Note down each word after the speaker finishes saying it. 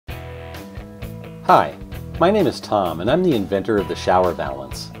Hi, my name is Tom and I'm the inventor of the shower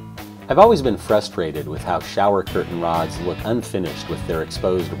valance. I've always been frustrated with how shower curtain rods look unfinished with their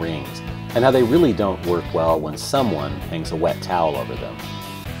exposed rings and how they really don't work well when someone hangs a wet towel over them.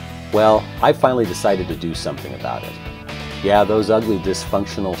 Well, I finally decided to do something about it. Yeah, those ugly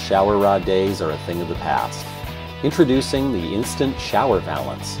dysfunctional shower rod days are a thing of the past. Introducing the Instant Shower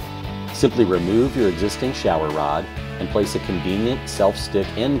Valance. Simply remove your existing shower rod and place a convenient self-stick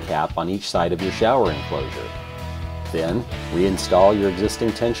end cap on each side of your shower enclosure. Then, reinstall your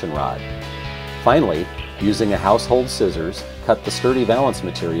existing tension rod. Finally, using a household scissors, cut the sturdy valance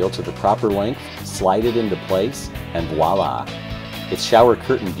material to the proper length, slide it into place, and voila! It's shower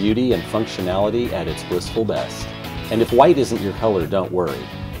curtain beauty and functionality at its blissful best. And if white isn't your color, don't worry.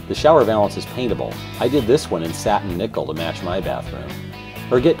 The shower valance is paintable. I did this one in satin nickel to match my bathroom.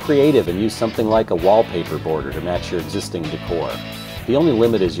 Or get creative and use something like a wallpaper border to match your existing decor. The only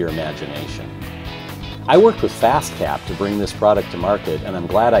limit is your imagination. I worked with FastCap to bring this product to market, and I'm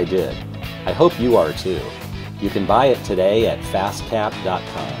glad I did. I hope you are too. You can buy it today at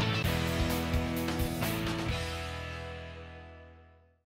fastcap.com.